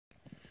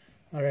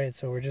Alright,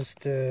 so we're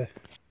just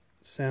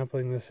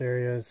sampling this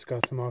area. It's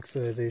got some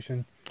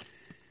oxidization.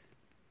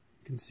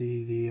 You can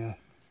see the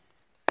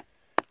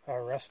how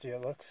rusty it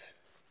looks.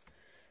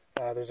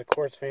 There's a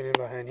quartz vein in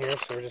behind here,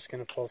 so we're just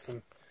going to pull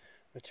some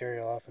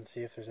material off and see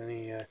if there's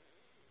any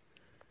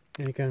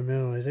kind of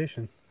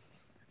mineralization.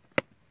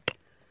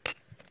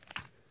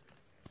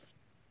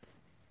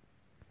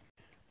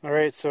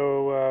 Alright,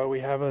 so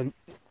we have a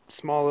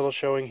small little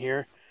showing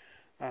here.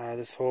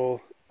 This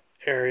whole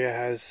area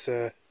has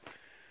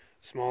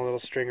small little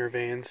stringer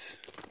veins,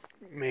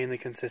 mainly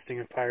consisting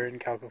of pyrite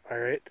and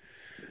chalcopyrite.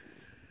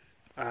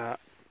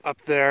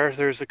 Up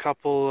there's a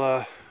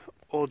couple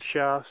old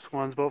shafts.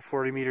 One's about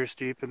 40 meters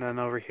deep, and then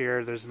over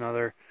here there's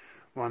another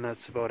one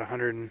that's about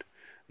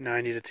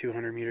 190 to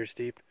 200 meters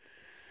deep.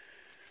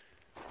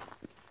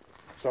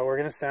 So we're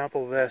going to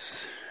sample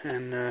this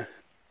and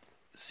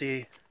see.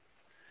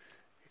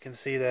 You can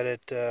see that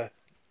it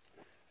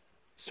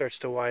starts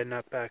to widen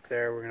up back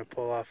there. We're going to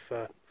pull off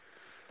a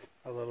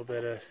little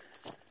bit of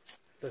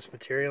this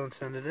material and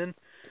send it in.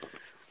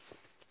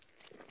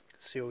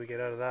 See what we get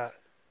out of that.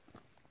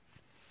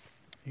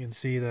 You can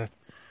see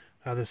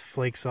how this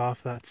flakes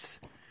off. That's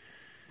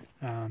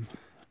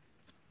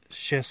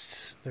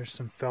schists. There's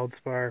some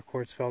feldspar,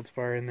 quartz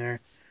feldspar in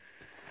there.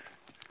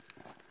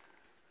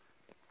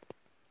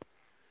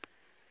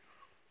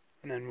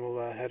 And then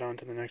we'll head on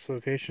to the next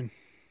location.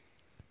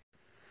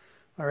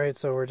 Alright,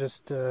 so we're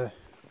just on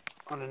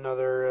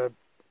another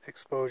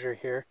exposure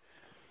here.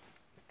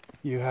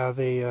 You have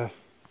a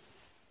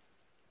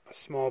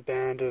small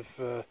band of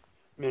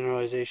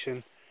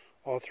mineralization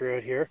all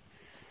throughout here.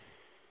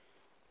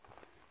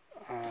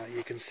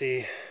 You can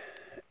see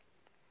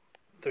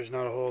there's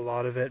not a whole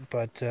lot of it,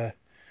 but there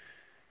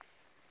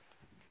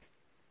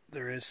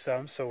is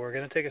some, so we're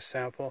going to take a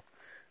sample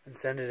and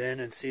send it in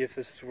and see if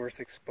this is worth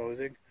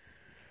exposing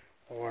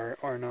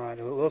or not.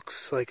 It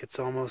looks like it's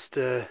almost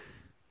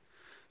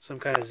some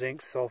kind of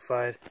zinc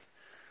sulphide,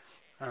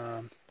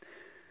 some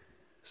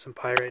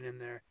pyrite in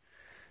there,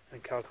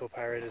 and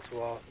chalcopyrite as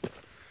well.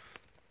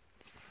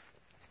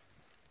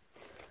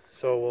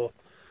 So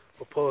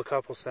we'll pull a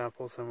couple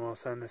samples and we'll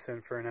send this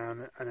in for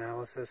an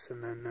analysis,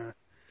 and then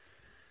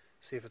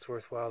see if it's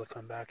worthwhile to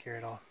come back here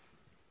at all.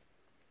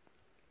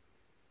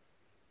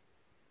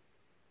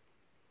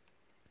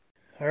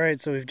 Alright,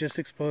 so we've just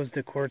exposed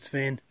the quartz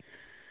vein.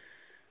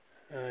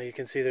 You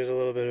can see there's a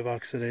little bit of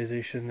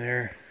oxidization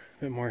there,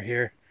 a bit more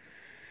here.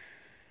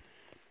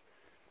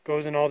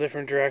 Goes in all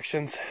different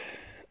directions.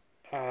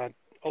 A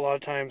lot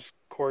of times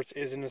quartz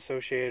isn't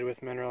associated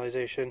with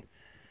mineralization.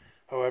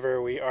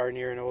 However, we are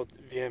near an old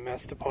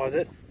VMS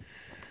deposit,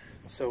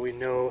 so we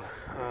know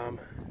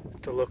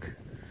to look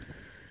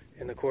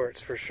in the quartz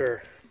for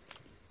sure.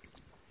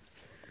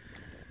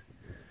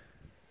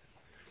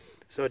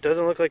 So it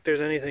doesn't look like there's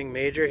anything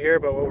major here,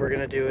 but what we're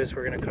going to do is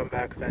we're going to come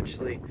back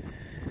eventually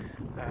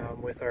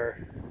with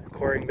our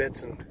coring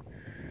bits and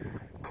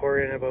core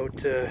in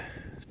about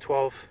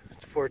 12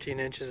 to 14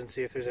 inches and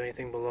see if there's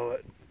anything below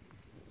it.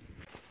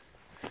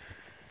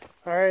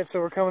 Alright, so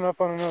we're coming up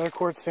on another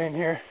quartz vein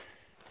here.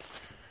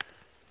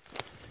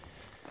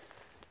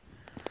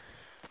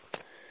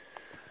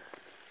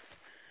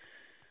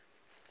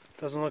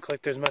 Doesn't look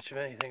like there's much of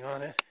anything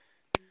on it.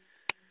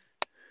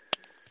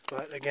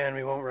 But again,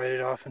 we won't write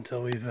it off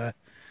until we've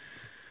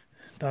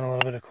done a little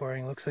bit of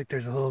coring. Looks like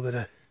there's a little bit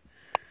of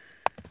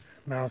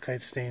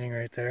malachite staining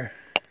right there.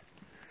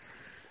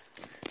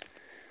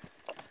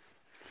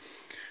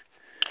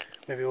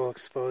 Maybe we'll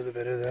expose a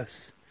bit of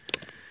this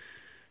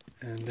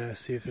and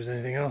see if there's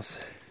anything else.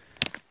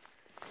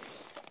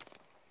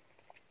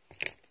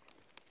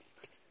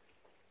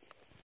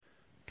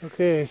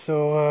 Okay,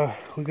 so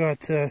we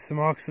got some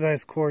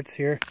oxidized quartz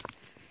here.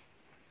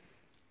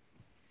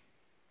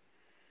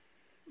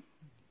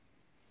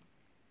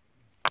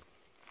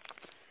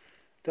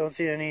 Don't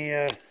see any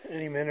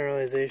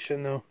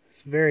mineralization though.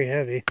 It's very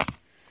heavy,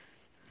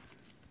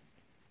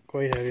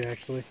 quite heavy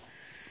actually.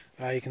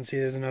 You can see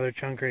there's another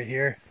chunk right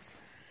here,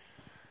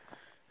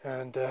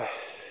 and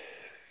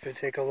if you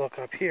take a look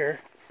up here,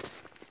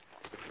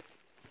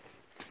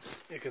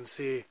 you can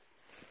see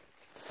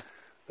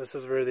this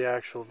is where the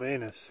actual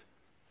vein is.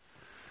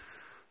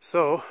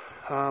 So,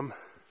 well,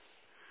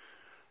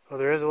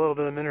 there is a little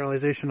bit of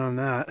mineralization on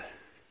that.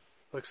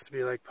 Looks to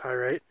be like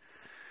pyrite.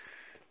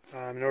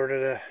 In order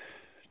to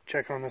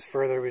check on this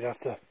further, we'd have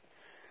to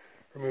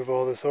remove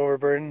all this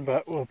overburden,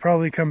 but we'll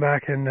probably come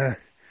back and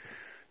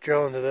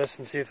drill into this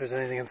and see if there's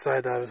anything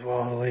inside that as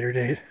well at a later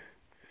date.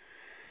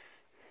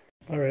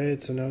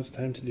 Alright, so now it's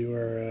time to do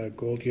our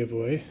gold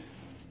giveaway.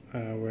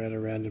 We're at a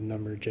random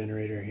number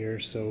generator here,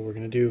 so we're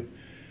going to do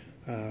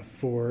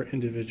 4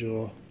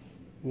 individual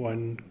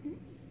 1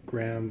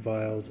 gram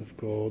vials of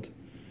gold.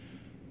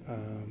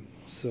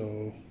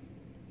 So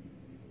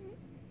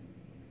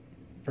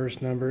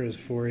first number is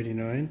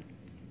 489.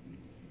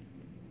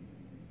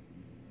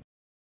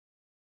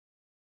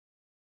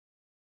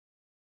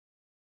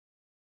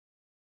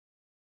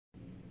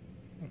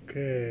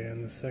 Okay,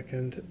 and the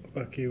second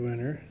lucky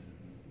winner,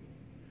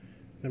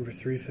 number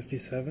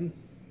 357.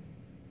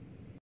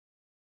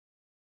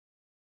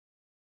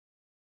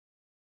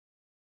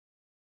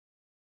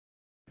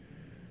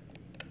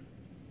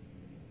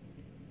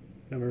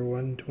 Number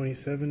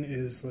 127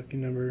 is lucky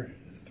number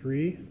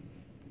 3.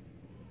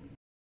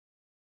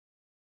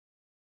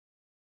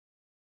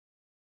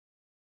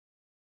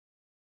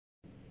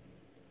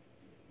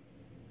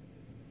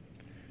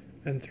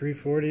 And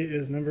 340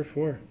 is number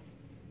 4.